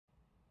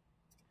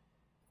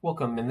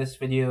Welcome. In this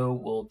video,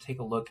 we'll take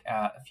a look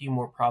at a few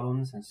more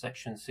problems in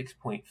section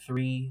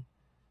 6.3.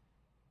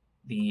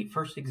 The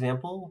first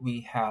example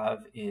we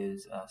have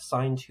is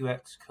sine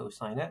 2x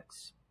cosine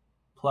x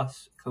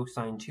plus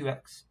cosine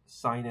 2x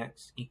sine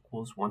x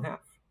equals 1/2.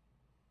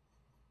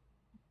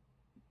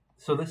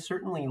 So this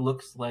certainly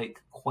looks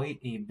like quite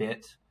a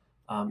bit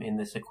in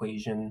this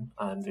equation.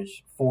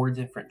 There's 4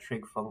 different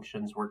trig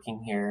functions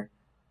working here.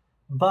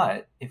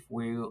 But if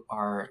we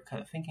are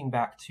kind of thinking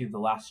back to the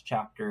last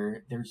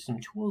chapter, there's some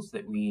tools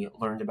that we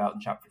learned about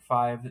in chapter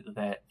 5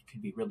 that could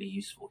be really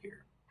useful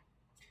here.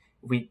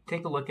 If we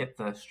take a look at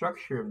the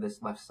structure of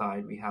this left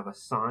side, we have a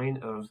sine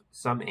of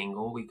some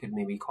angle we could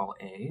maybe call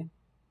A,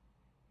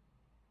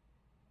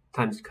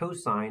 times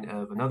cosine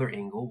of another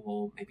angle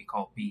we'll maybe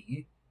call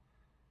B.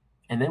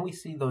 And then we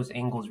see those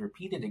angles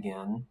repeated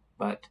again,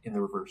 but in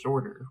the reverse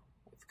order,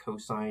 with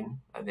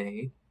cosine of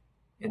A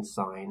and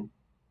sine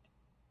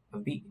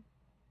of B.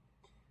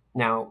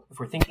 Now, if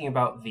we're thinking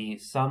about the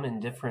sum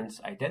and difference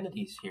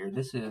identities here,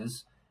 this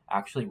is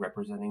actually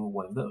representing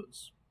one of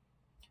those.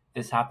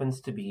 This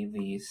happens to be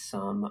the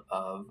sum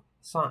of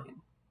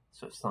sine,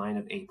 so sine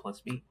of A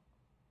plus B.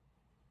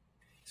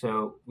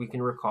 So we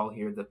can recall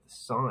here that the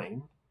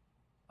sine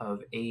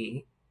of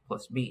A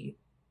plus B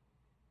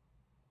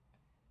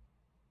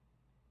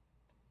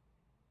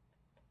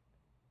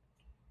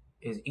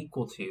is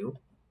equal to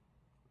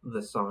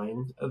the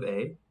sine of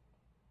A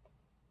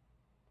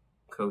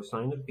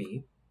cosine of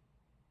B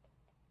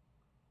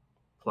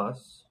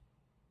plus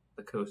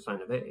the cosine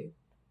of A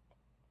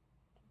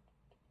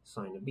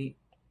sine of B.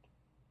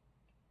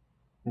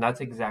 And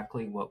that's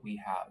exactly what we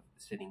have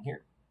sitting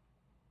here.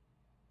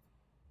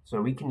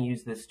 So we can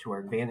use this to our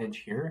advantage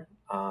here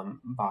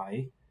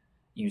by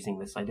using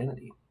this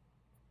identity.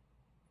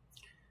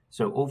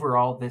 So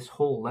overall, this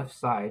whole left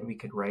side we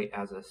could write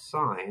as a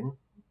sine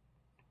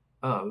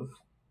of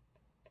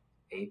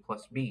A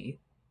plus B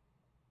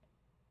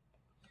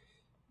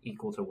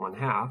equal to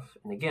 1/2,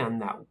 and again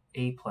that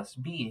A plus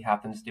B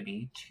happens to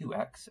be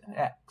 2x and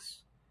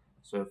x.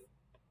 So if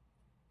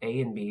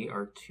A and B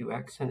are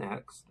 2x and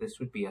x, this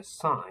would be a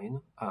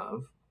sine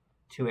of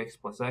 2x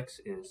plus x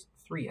is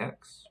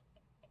 3x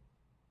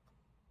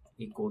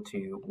equal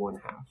to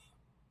 1/2.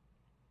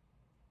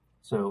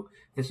 So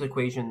this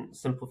equation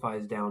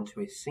simplifies down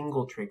to a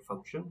single trig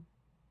function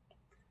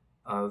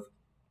of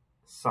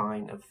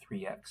sine of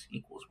 3x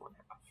equals 1/2.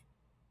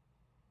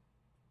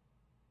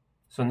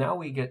 So now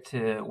we get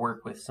to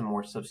work with some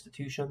more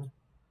substitution.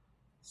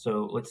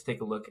 So let's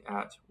take a look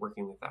at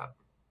working with that.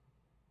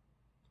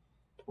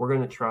 We're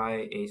going to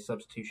try a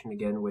substitution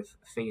again with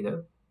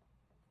theta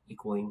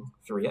equaling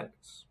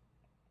 3x.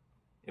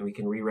 And we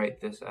can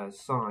rewrite this as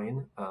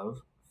sine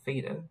of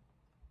theta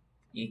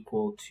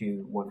equal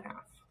to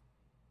 1/2.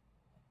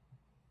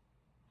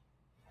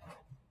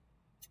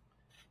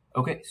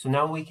 Okay, so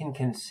now we can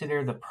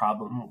consider the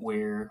problem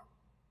where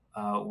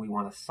we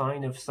want a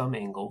sine of some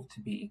angle to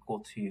be equal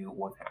to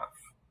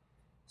 1/2.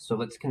 So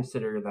let's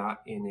consider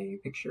that in a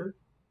picture.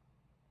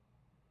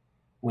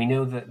 We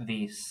know that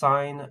the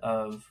sine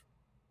of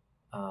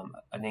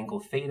an angle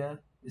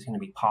theta is going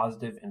to be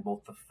positive in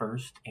both the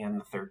first and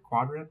the third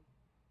quadrant.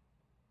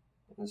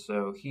 And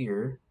so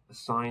here, the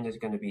sine is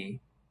going to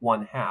be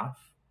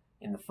 1/2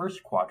 in the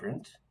first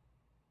quadrant,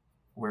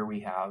 where we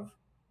have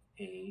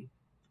a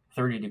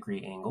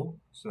 30-degree angle.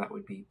 So that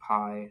would be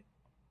pi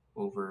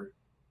over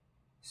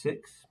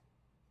 6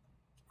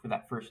 for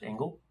that first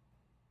angle.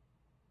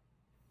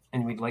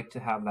 And we'd like to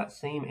have that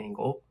same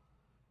angle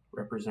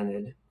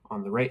represented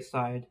on the right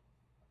side,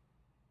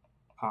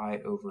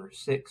 pi over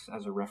 6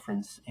 as a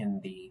reference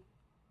in the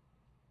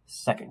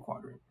second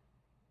quadrant.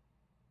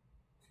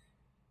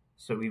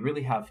 So we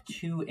really have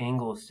 2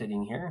 angles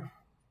sitting here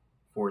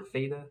for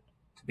theta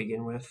to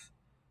begin with.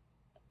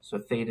 So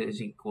theta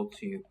is equal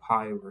to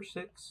pi over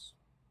 6.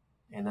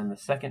 And then the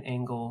second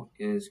angle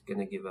is going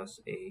to give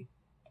us a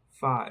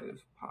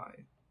 5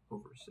 pi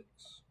over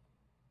 6.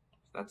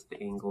 So that's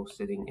the angle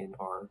sitting in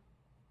our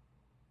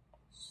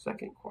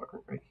second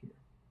quadrant right here.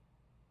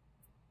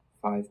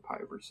 5 pi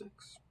over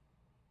 6.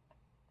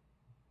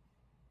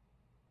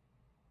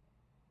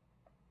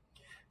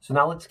 So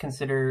now let's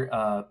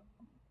consider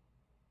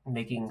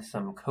making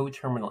some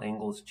coterminal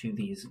angles to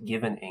these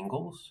given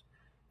angles.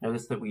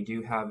 Notice that we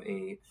do have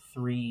a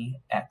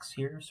 3x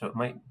here, so it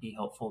might be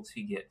helpful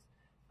to get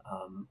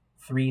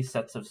 3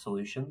 sets of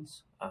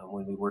solutions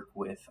when we work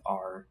with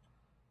our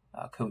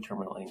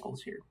coterminal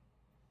angles here.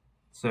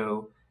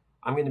 So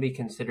I'm going to be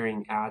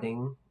considering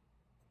adding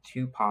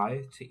 2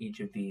 pi to each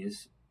of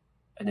these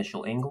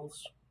initial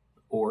angles,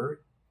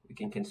 or we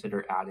can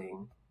consider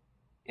adding,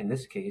 in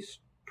this case,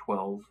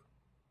 12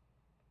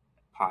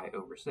 pi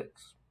over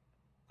 6.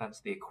 That's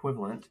the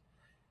equivalent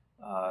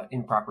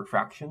improper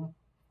fraction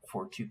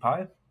for 2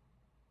 pi.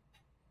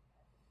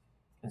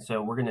 And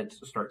so we're going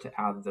to start to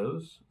add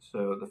those.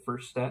 So the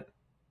first step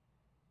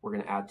we're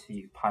going to add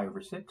to pi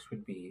over 6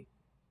 would be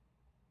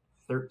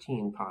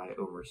 13 pi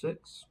over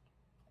 6.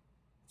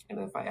 And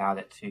if I add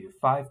it to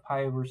 5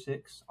 pi over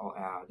 6, I'll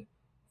add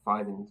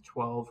 5 and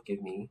 12,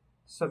 give me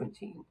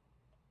 17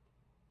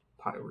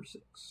 pi over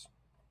 6.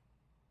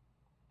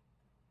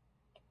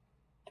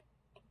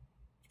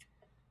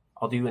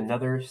 I'll do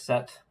another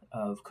set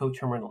of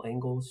coterminal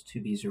angles to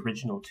these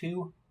original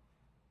two.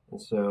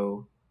 And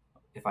so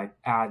if I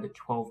add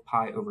 12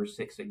 pi over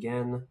 6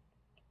 again,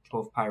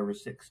 12 pi over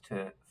 6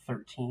 to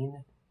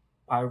 13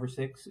 pi over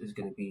 6 is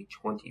going to be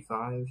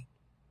 25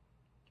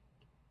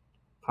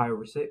 pi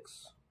over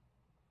 6.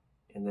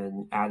 And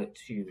then add it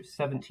to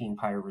 17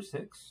 pi over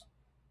 6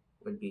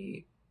 would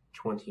be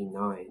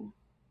 29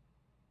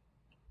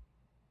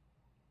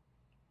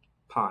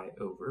 pi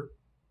over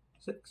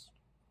 6.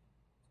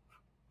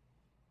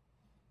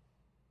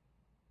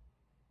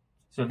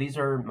 So these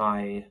are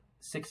my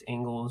 6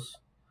 angles,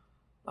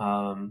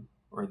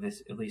 or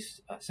this at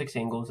least 6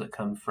 angles that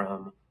come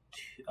from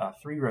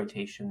 3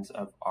 rotations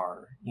of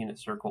our unit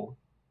circle.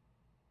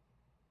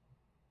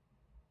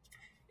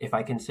 If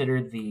I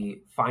consider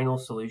the final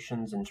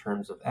solutions in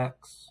terms of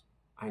x,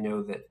 I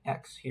know that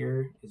x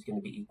here is going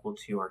to be equal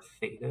to our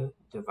theta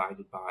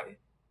divided by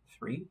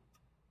 3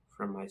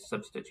 from my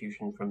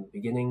substitution from the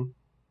beginning.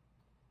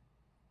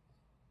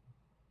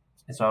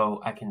 And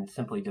so I can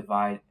simply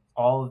divide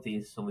all of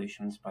these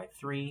solutions by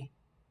 3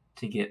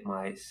 to get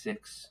my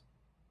 6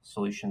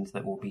 solutions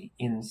that will be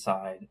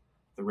inside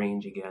the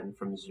range again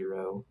from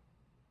 0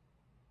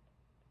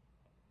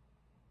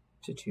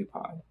 to 2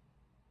 pi.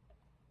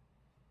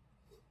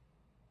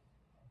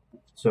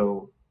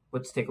 So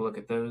let's take a look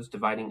at those.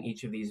 Dividing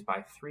each of these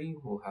by 3,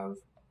 we'll have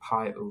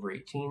pi over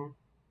 18,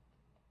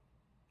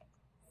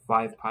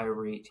 5 pi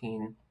over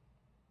 18,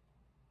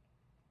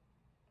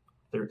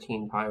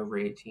 13 pi over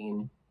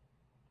 18,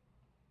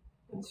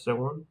 and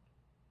so on.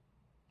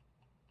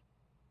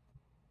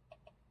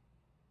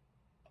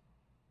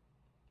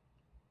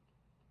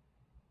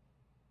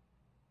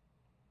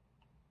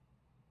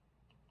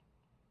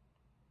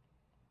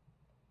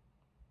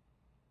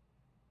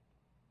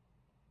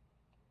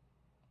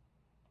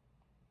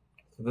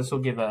 So this will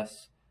give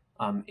us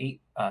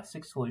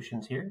 6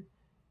 solutions here,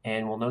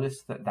 and we'll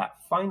notice that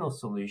that final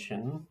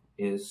solution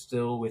is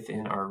still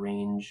within our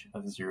range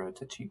of 0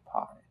 to 2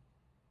 pi.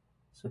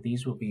 So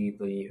these will be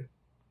the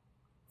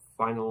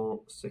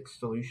final 6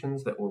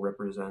 solutions that will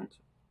represent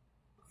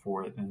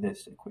for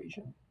this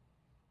equation.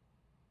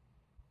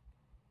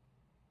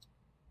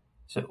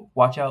 So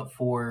watch out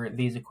for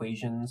these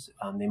equations.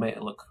 They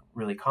might look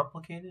really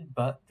complicated,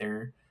 but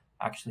they're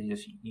actually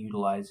just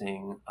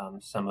utilizing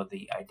some of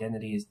the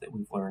identities that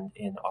we've learned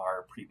in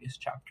our previous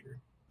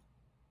chapter.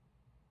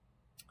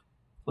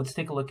 Let's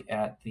take a look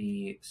at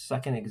the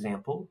second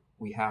example.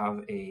 We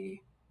have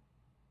a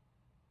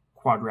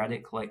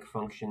quadratic-like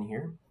function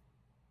here.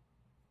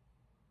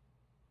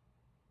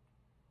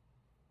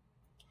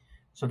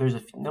 So there's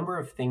a number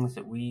of things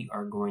that we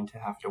are going to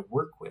have to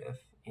work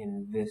with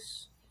in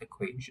this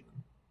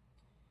equation.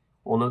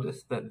 We'll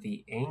notice that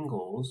the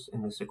angles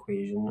in this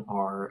equation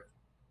are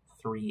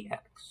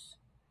 3x.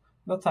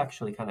 That's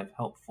actually kind of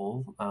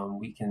helpful.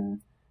 We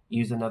can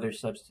use another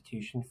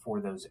substitution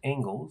for those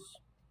angles.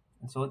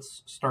 And so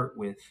let's start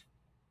with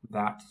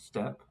that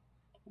step.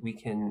 We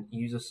can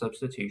use a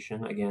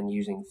substitution, again,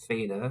 using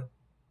theta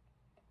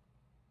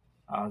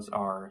as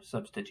our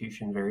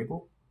substitution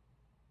variable.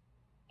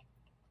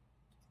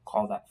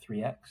 Call that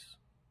 3x.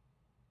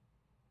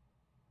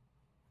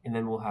 And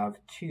then we'll have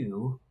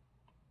 2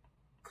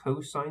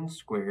 cosine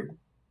squared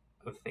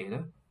of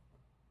theta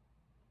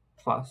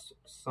plus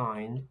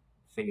sine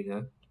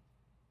theta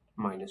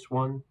minus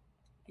 1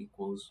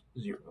 equals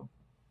 0.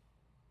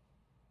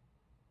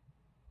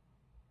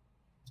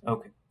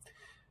 Okay,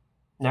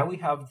 now we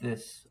have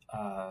this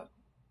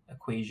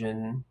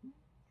equation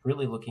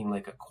really looking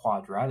like a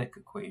quadratic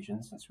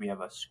equation, since we have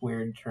a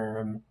squared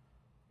term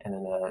and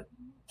then a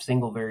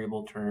single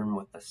variable term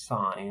with the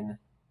sign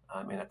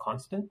and a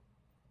constant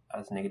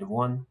as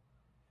 -1.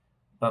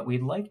 But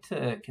we'd like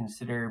to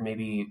consider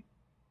maybe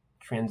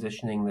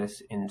transitioning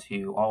this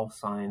into all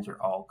sines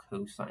or all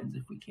cosines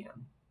if we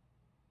can.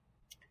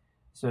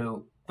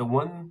 So the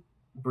one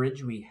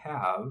bridge we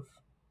have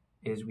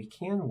is we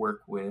can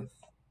work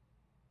with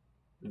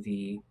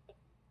the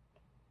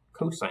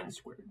cosine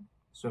squared.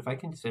 So if I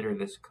consider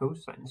this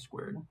cosine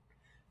squared,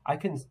 I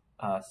can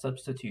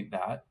substitute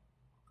that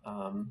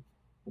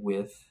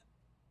with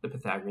the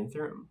Pythagorean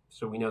theorem.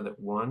 So we know that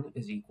 1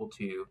 is equal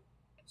to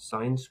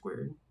sine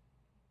squared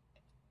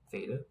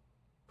theta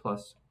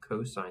plus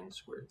cosine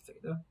squared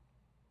theta.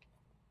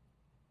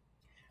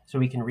 So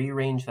we can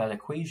rearrange that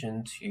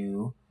equation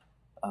to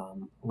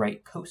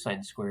write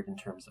cosine squared in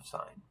terms of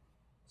sine.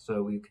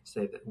 So we could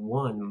say that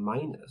 1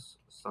 minus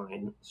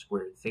sine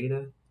squared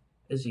theta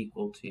is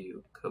equal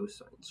to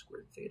cosine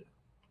squared theta.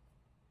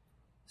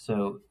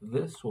 So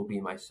this will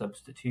be my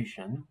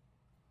substitution,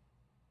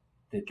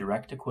 the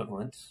direct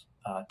equivalence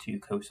to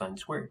cosine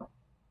squared.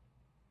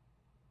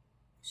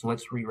 So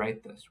let's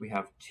rewrite this. We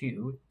have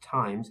 2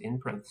 times, in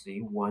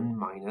parentheses, 1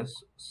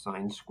 minus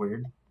sine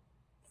squared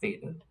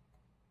theta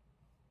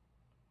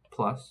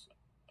plus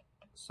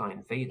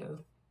sine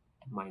theta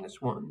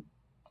minus 1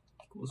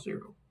 equals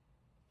 0.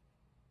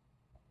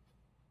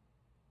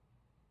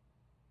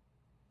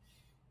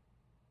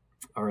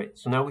 All right,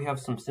 so now we have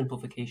some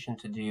simplification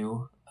to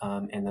do,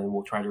 and then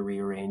we'll try to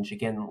rearrange.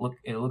 Again,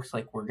 it looks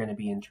like we're going to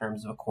be in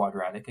terms of a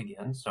quadratic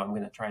again, so I'm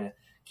going to try to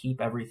keep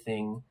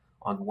everything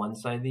on one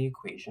side of the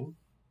equation.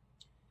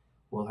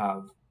 We'll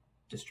have,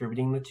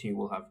 distributing the 2,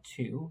 we'll have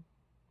 2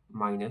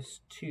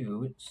 minus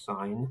 2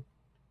 sine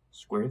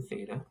squared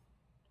theta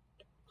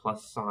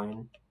plus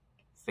sine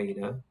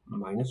theta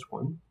minus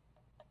 1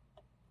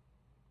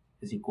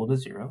 is equal to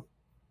 0.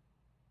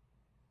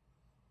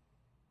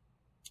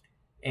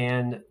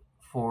 And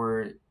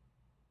for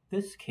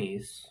this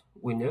case,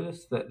 we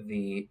notice that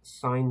the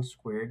sine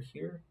squared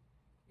here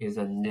is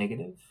a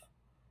negative.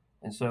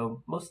 And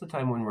so most of the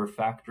time when we're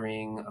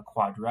factoring a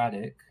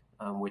quadratic,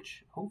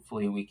 which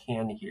hopefully we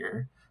can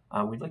here,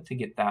 we'd like to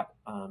get that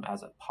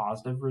as a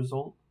positive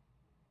result.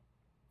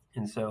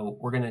 And so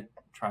we're going to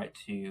try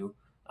to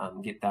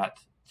get that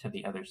to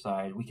the other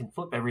side. We can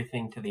flip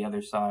everything to the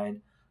other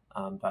side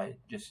by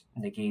just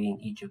negating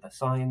each of the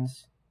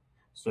signs.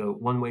 So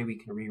one way we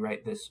can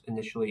rewrite this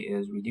initially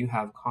is we do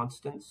have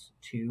constants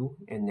 2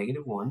 and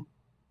negative 1.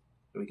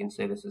 So we can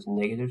say this is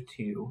negative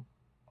 2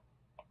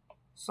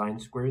 sine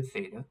squared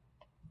theta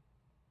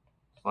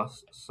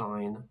plus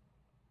sine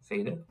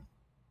theta,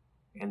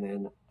 and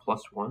then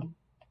plus 1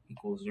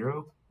 equals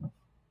 0.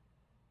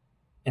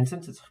 And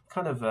since it's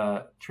kind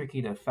of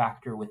tricky to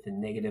factor with the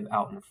negative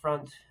out in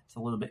front, it's a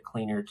little bit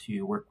cleaner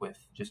to work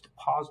with just a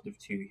positive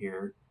 2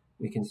 here.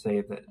 We can say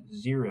that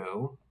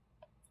 0,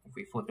 if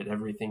we flip it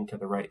everything to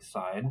the right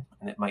side,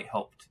 and it might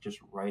help to just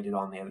write it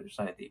on the other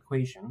side of the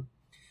equation,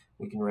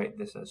 we can write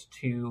this as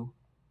 2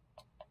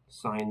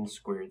 sine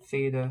squared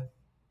theta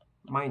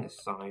minus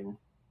sine,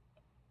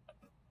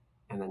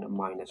 and then a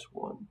minus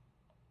 1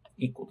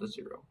 equal to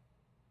 0.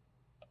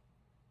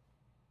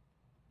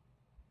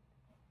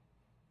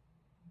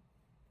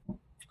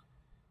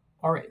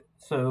 All right,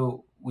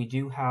 so we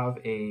do have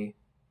a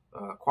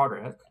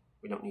quadratic.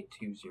 We don't need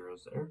 2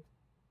 zeros there.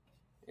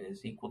 It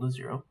is equal to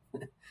 0.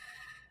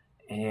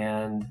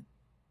 And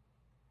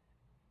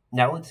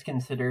now let's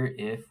consider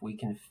if we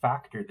can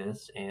factor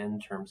this in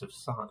terms of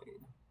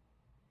sine.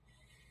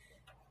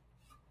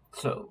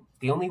 So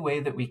the only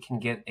way that we can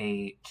get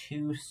a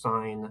 2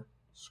 sine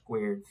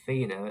squared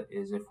theta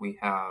is if we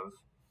have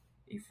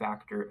a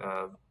factor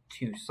of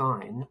 2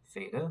 sine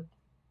theta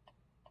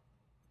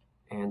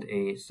and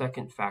a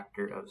second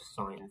factor of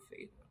sine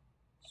theta.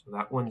 So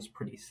that one's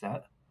pretty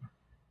set.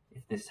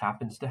 If this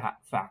happens to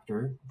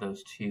factor,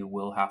 those two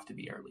will have to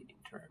be our leading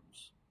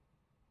terms.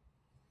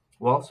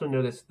 We'll also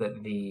notice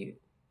that the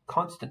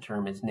constant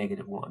term is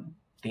negative 1.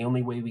 The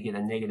only way we get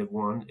a negative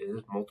 1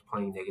 is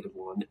multiplying negative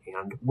 1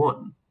 and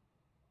 1.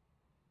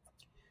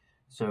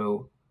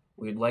 So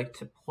we'd like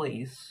to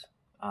place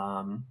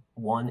 1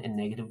 and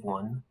negative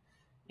 1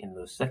 in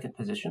those second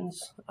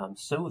positions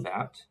so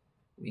that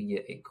we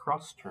get a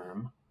cross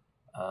term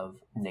of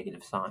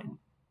negative sign.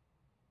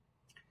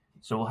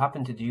 So we'll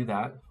happen to do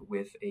that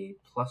with a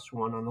plus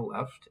 1 on the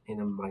left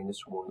and a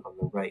minus 1 on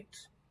the right.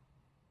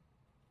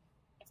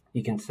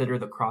 You consider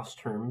the cross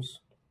terms.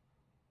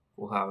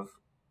 We'll have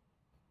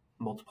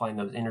multiplying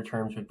those inner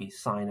terms would be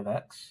sine of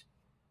x,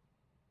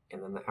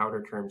 and then the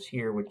outer terms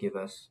here would give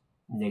us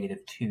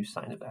negative 2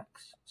 sine of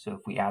x. So if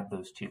we add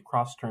those two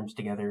cross terms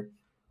together,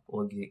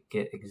 we'll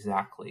get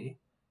exactly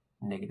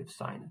negative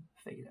sine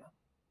theta.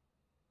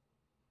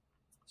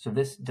 So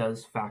this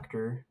does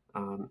factor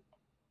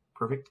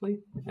perfectly.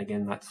 And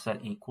again, that's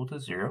set equal to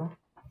 0.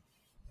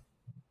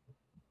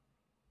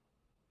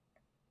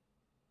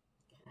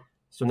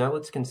 So now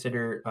let's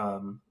consider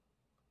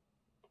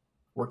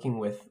working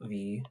with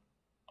the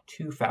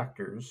two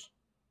factors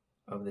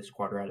of this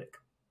quadratic.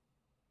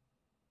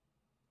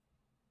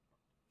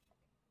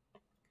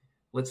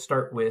 Let's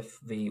start with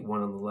the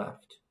one on the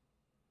left,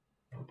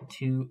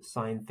 2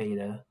 sine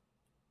theta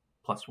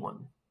plus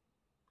 1.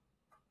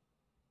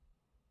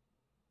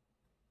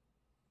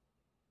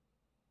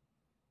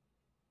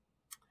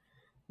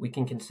 We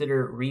can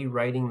consider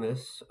rewriting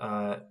this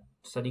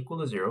set equal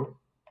to 0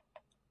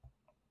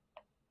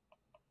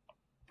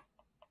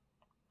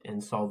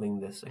 and solving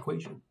this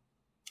equation.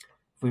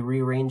 If we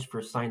rearrange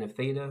for sine of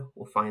theta,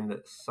 we'll find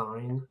that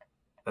sine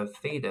of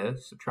theta,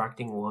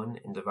 subtracting 1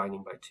 and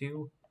dividing by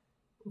 2,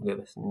 will give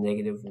us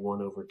negative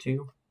 1 over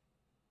 2.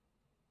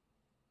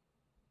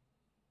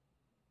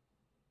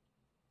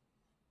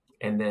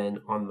 And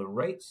then on the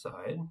right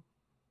side,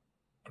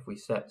 if we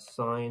set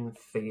sine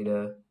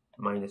theta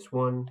minus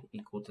 1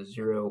 equal to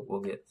 0,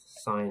 we'll get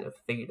sine of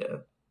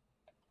theta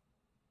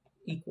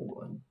equal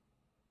 1.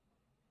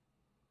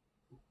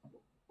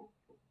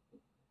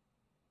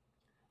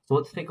 So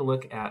let's take a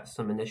look at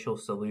some initial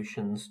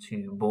solutions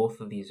to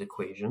both of these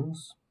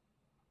equations.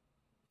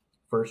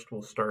 First,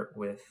 we'll start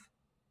with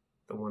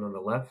the one on the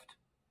left.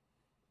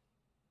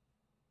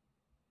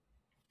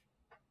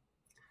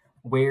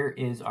 Where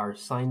is our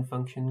sine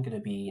function going to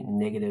be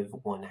negative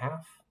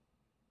 1/2?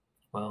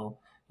 Well,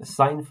 the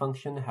sine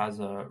function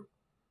has a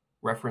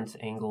reference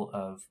angle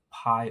of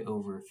pi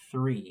over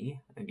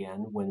 3,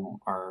 again, when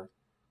our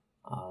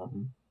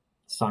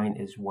sine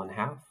is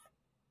 1/2.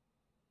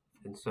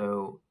 And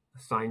so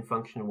The sine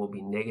function will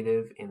be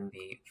negative in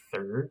the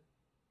third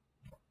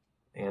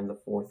and the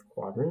fourth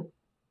quadrant.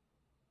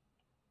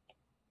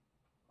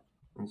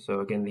 And so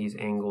again, these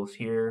angles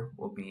here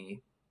will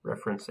be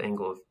reference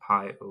angle of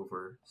pi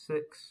over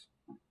 6,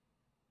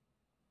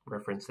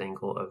 reference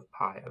angle of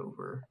pi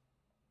over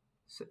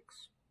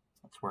 6.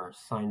 That's where our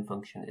sine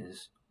function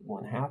is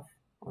 1/2,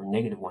 or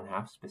negative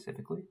 1/2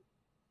 specifically.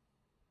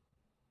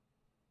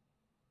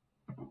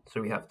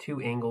 So we have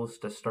two angles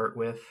to start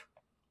with.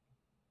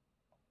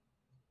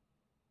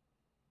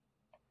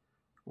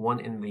 One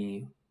in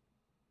the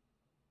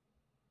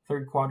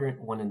third quadrant,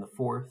 one in the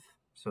fourth.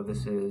 So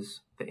this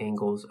is the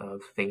angles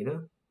of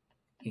theta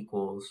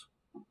equals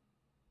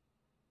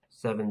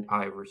 7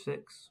 pi over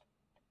 6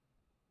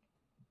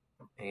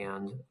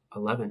 and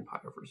 11 pi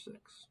over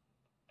 6.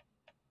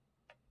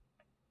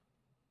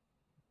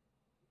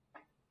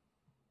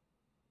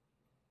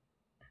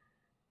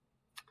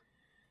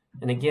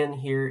 And again,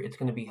 here it's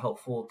going to be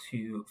helpful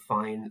to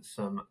find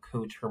some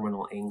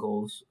coterminal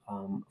angles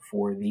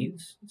for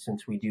these,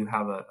 since we do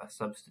have a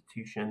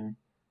substitution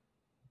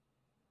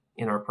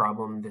in our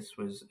problem. This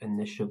was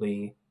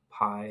initially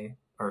pi,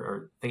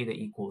 or theta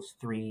equals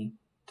 3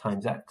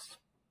 times x.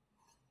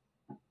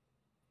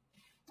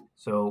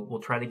 So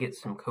we'll try to get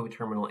some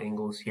coterminal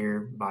angles here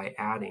by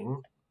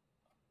adding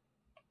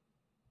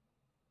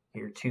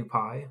here 2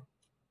 pi.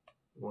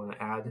 We want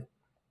to add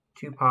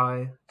 2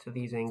 pi to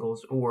these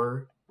angles,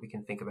 or we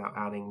can think about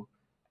adding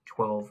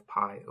 12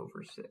 pi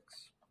over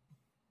 6.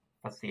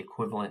 That's the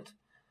equivalent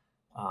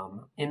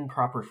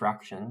improper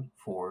fraction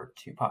for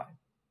 2 pi.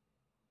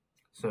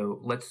 So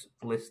let's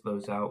list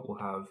those out. We'll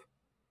have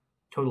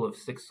a total of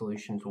 6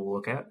 solutions we'll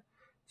look at.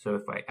 So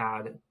if I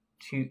add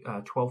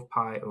 12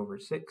 pi over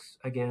 6,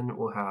 again,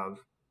 we'll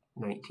have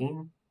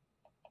 19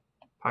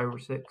 pi over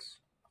 6.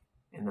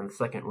 And then the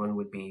second one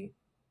would be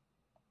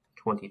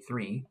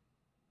 23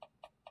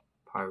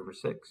 pi over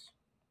 6.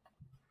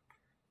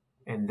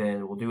 And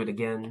then we'll do it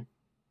again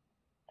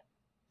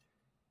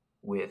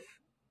with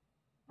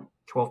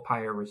 12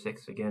 pi over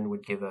 6 again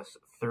would give us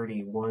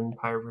 31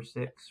 pi over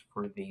 6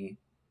 for the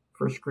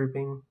first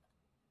grouping.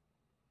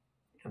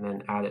 And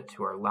then add it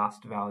to our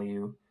last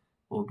value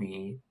will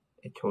be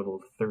a total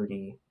of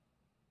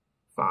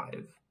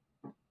 35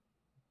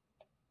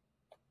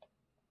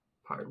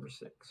 pi over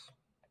 6.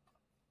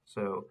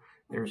 So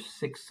there's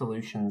 6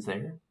 solutions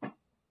there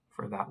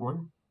for that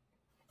one.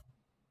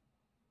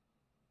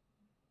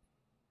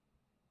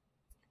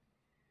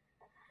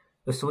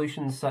 The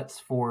solution sets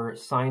for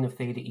sine of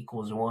theta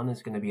equals 1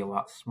 is going to be a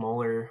lot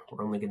smaller.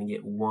 We're only going to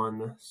get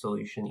one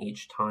solution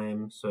each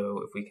time. So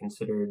if we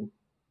considered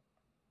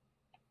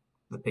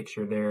the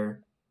picture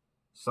there,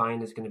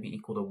 sine is going to be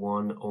equal to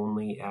 1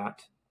 only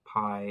at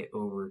pi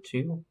over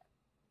 2,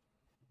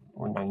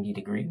 or 90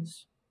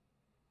 degrees.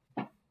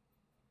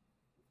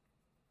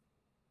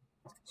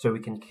 So we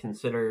can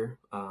consider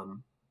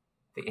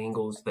the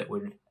angles that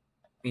would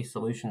be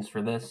solutions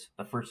for this.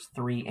 The first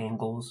 3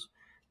 angles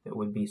that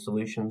would be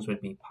solutions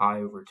would be pi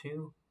over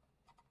 2.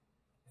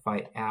 If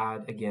I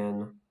add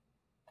again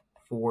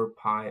 4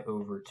 pi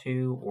over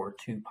 2, or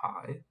 2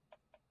 pi,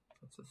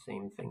 that's the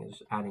same thing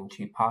as adding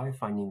 2 pi,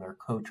 finding their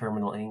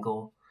coterminal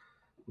angle,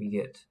 we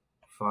get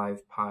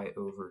 5 pi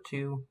over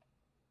 2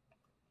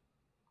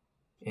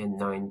 and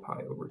 9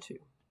 pi over 2.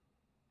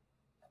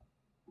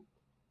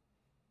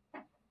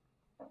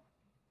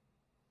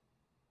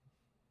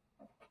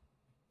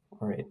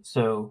 All right,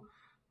 so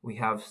we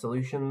have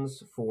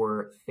solutions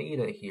for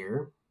theta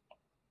here,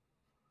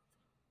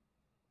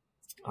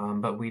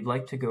 but we'd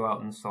like to go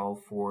out and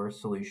solve for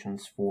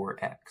solutions for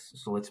x.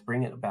 So let's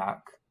bring it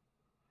back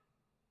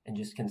and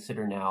just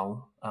consider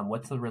now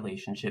what's the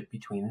relationship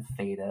between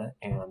theta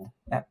and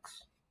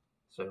x.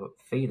 So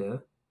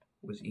theta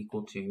was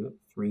equal to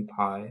 3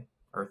 pi,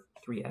 or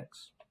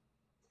 3x.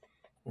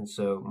 And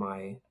so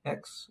my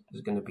x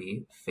is going to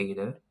be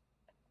theta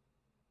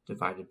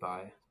divided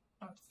by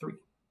 3.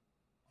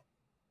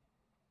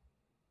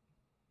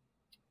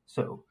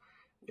 So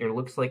it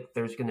looks like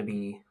there's going to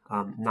be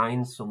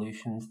 9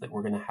 solutions that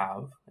we're going to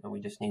have, and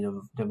we just need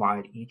to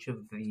divide each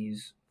of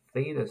these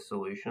theta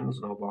solutions,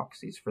 and I'll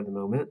box these for the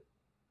moment,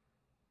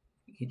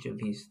 each of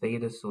these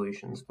theta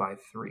solutions by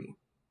 3.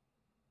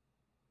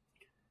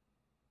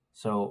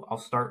 So I'll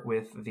start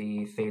with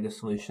the theta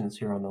solutions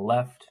here on the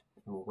left,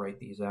 and we'll write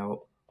these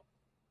out.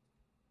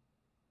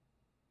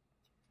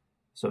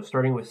 So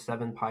starting with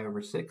 7 pi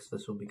over 6,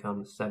 this will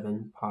become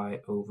 7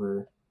 pi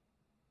over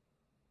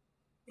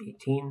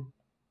 18.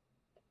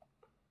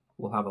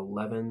 We'll have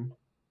 11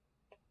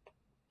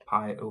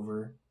 pi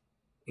over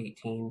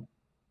 18,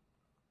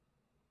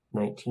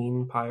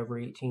 19 pi over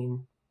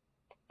 18,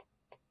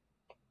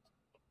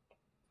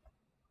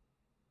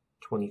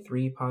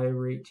 23 pi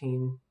over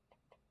 18.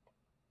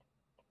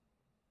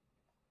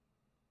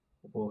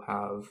 We'll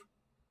have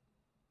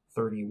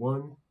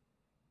 31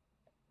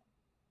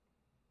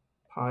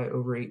 pi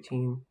over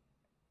 18,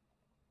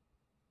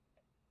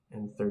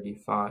 and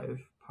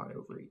 35 pi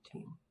over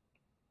 18.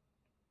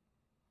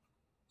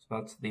 So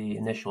that's the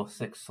initial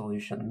 6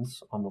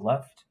 solutions on the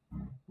left.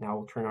 Now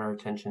we'll turn our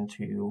attention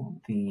to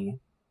the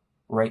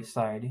right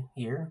side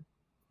here.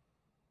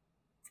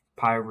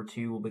 Pi over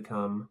 2 will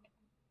become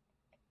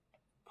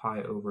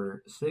pi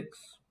over 6.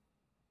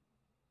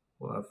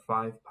 We'll have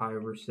 5 pi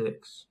over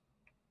 6.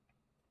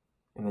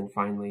 And then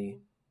finally,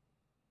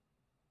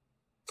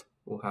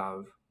 we'll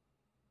have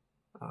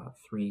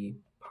 3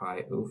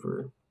 pi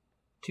over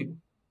 2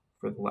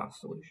 for the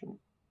last solution.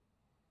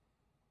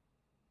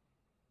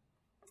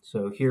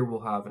 So here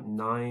we'll have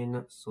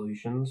 9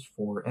 solutions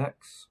for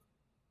x.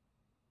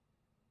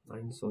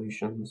 9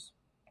 solutions.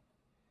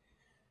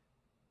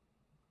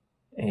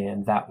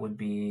 And that would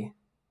be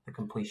the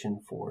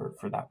completion for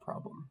that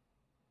problem.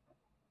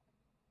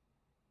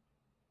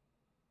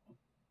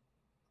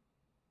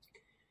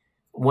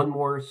 One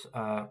more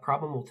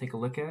problem we'll take a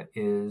look at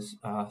is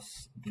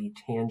the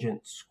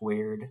tangent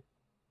squared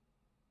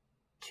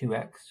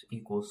 2x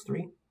equals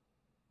 3.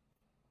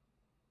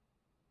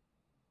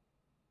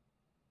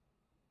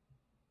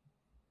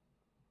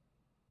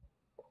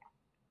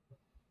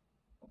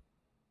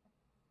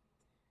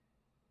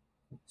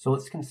 So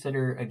let's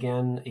consider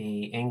again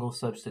a angle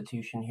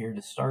substitution here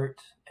to start,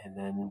 and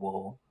then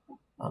we'll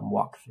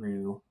walk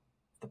through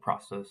the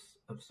process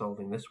of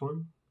solving this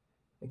one.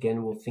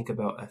 Again, we'll think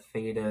about a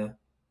theta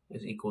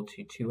is equal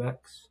to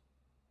 2x.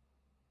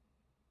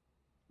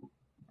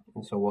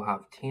 And so we'll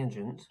have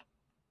tangent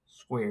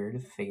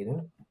squared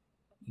theta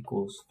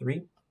equals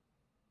 3.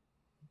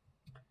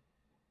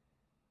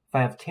 If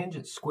I have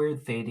tangent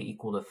squared theta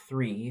equal to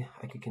 3,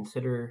 I could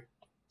consider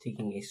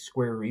taking a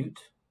square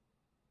root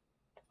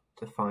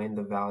to find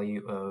the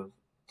value of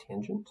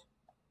tangent.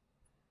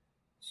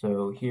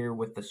 So here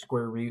with the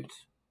square root,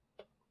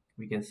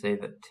 we can say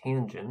that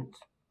tangent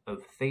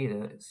of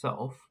theta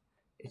itself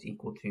is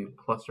equal to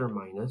plus or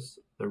minus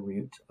the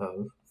root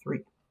of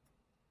 3.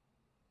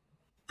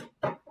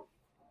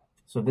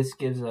 So this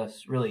gives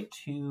us really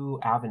 2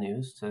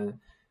 avenues to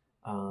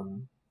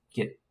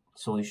get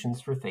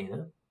solutions for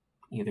theta,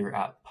 either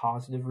at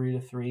positive root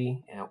of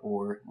 3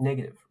 or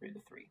negative root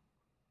of 3.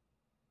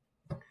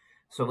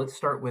 So let's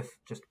start with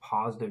just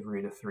positive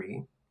root of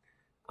 3.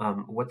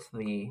 What's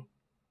really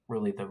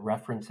the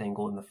reference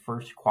angle in the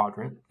first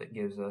quadrant that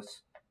gives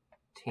us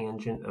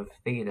tangent of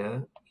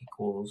theta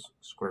equals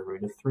square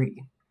root of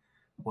 3?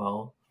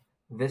 Well,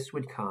 this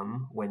would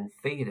come when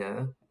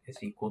theta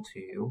is equal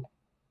to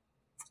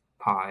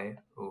pi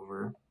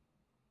over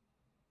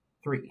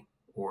 3,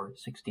 or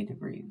 60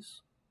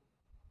 degrees.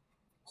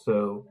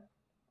 So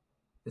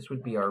this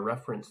would be our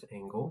reference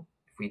angle.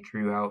 If we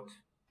drew out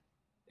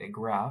a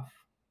graph,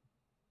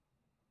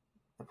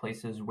 the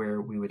places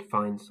where we would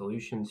find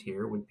solutions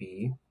here would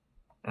be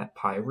at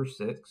pi over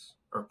 6,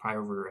 or pi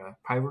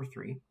over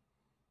 3.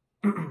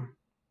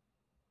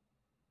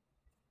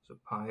 So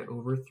pi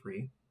over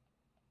 3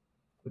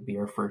 would be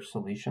our first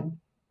solution.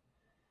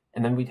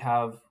 And then we'd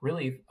have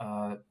really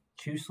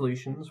 2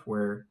 solutions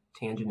where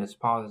tangent is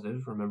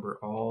positive. Remember,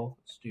 all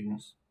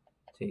students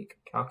take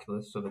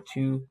calculus, so the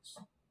 2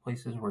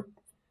 places where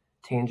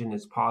tangent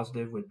is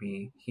positive would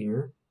be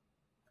here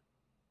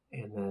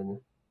and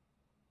then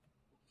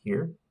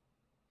here.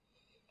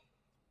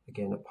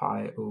 Again, a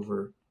pi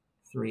over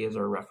 3 is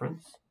our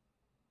reference.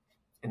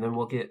 And then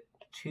we'll get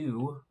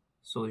 2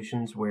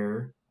 solutions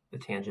where the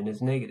tangent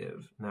is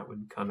negative, and that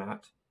would come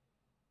at,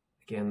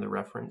 again, the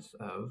reference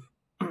of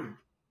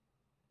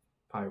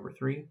pi over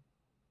 3,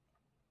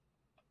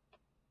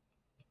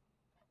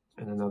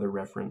 and another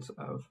reference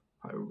of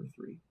pi over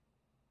 3.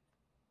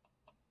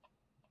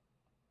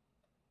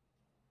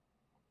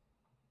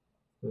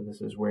 So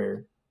this is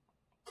where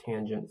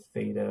tangent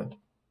theta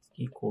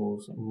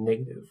equals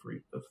negative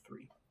root of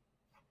 3.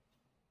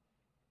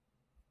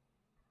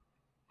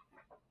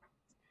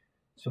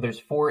 So there's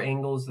 4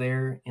 angles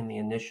there in the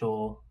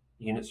initial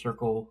unit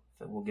circle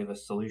that will give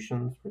us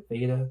solutions for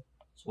theta.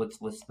 So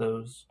let's list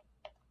those.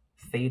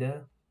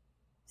 Theta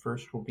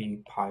first will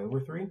be pi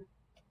over 3.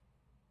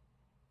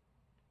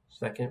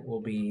 Second will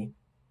be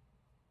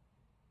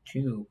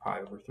 2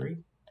 pi over 3.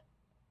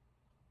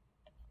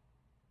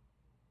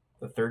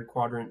 The third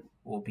quadrant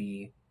will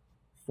be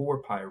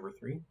 4 pi over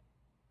 3.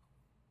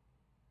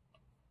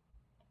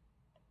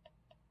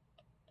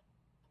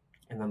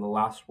 And then the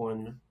last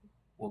one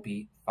will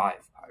be 5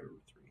 pi over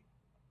 3.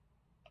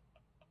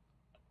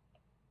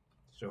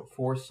 So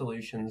 4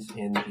 solutions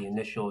in the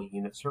initial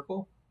unit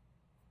circle.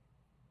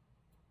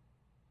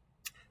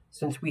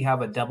 Since we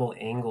have a double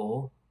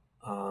angle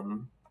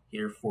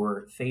here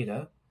for theta,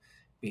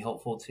 it'd be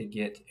helpful to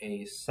get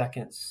a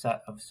second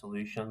set of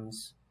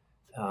solutions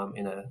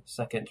in a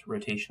second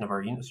rotation of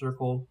our unit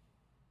circle.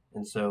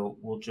 And so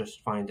we'll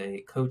just find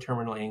a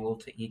coterminal angle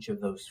to each of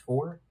those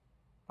 4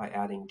 by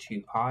adding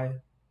 2 pi.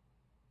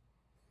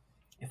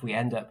 If we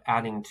end up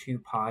adding 2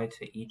 pi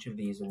to each of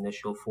these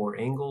initial 4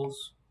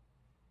 angles,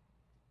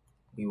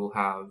 we will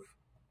have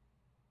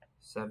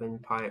 7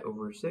 pi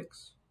over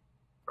 6,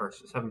 or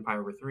 7 pi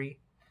over 3.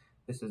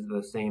 This is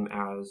the same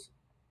as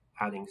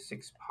adding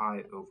 6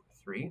 pi over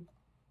 3.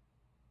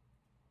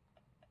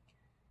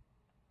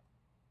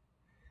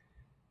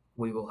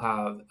 We will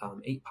have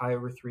 8 pi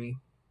over 3,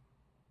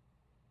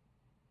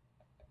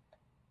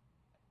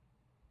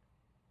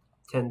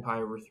 10 pi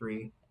over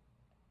 3,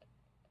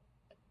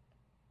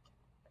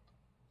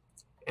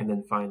 and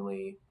then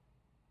finally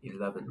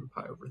 11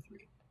 pi over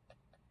 3.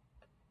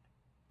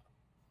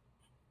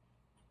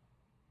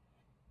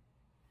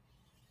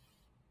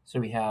 So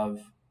we have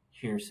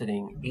here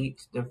sitting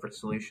 8 different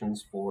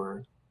solutions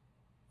for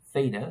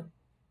theta.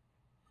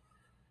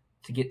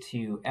 To get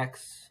to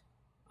x,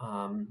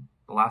 the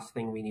last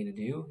thing we need to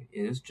do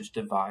is just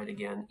divide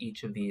again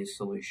each of these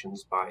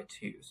solutions by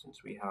 2.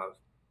 Since we have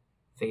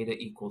theta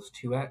equals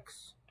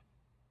 2x,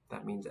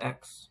 that means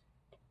x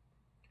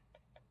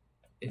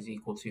is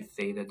equal to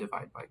theta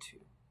divided by 2.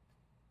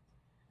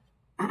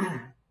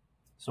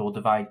 So we'll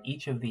divide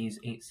each of these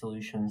 8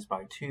 solutions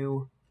by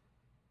 2.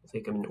 We'll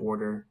take them in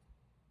order.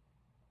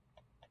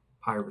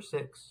 Pi over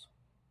 6,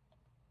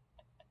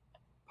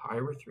 pi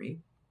over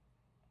 3,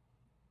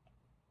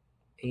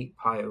 8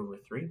 pi over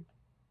 3,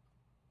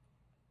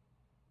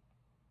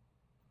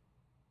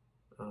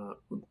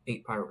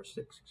 8 pi over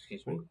 6,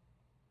 excuse me,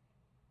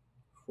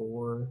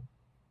 4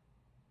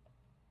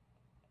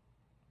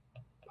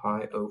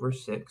 pi over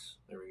 6,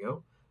 there we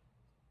go.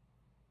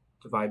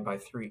 Divide by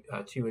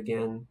 2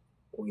 again,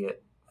 we'll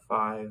get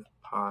 5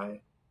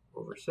 pi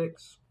over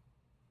 6,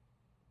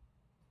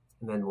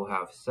 and then we'll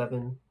have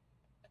 7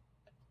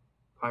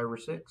 pi over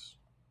 6,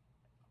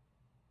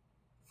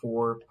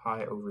 4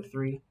 pi over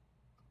 3,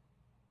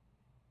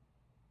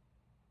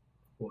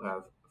 we'll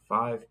have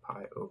 5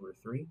 pi over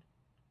 3,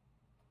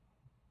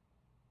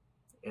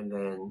 and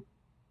then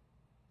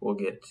we'll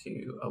get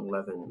to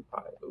 11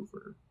 pi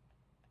over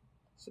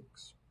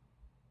 6.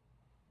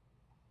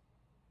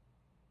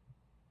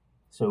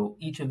 So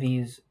each of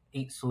these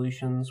 8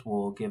 solutions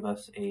will give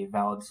us a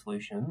valid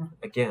solution,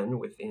 again,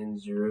 within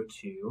 0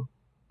 to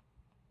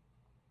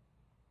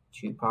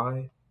 2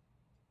 pi.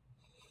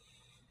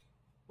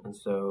 And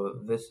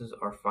so this is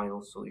our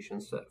final solution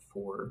set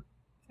for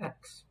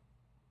x.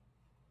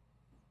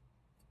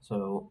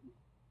 So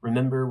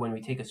remember, when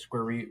we take a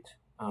square root,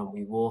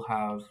 we will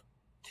have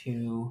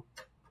 2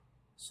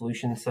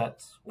 solution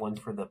sets, one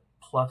for the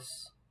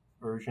plus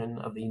version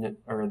of the unit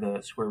or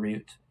the square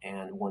root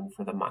and one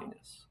for the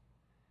minus.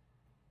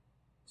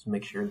 So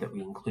make sure that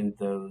we include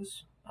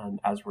those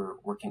as we're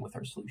working with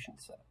our solution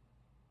set.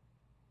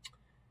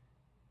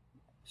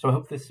 So I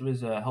hope this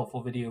was a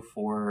helpful video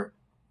for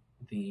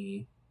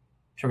the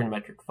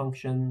trigonometric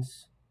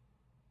functions.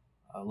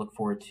 I look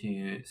forward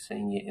to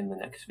seeing you in the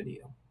next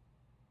video.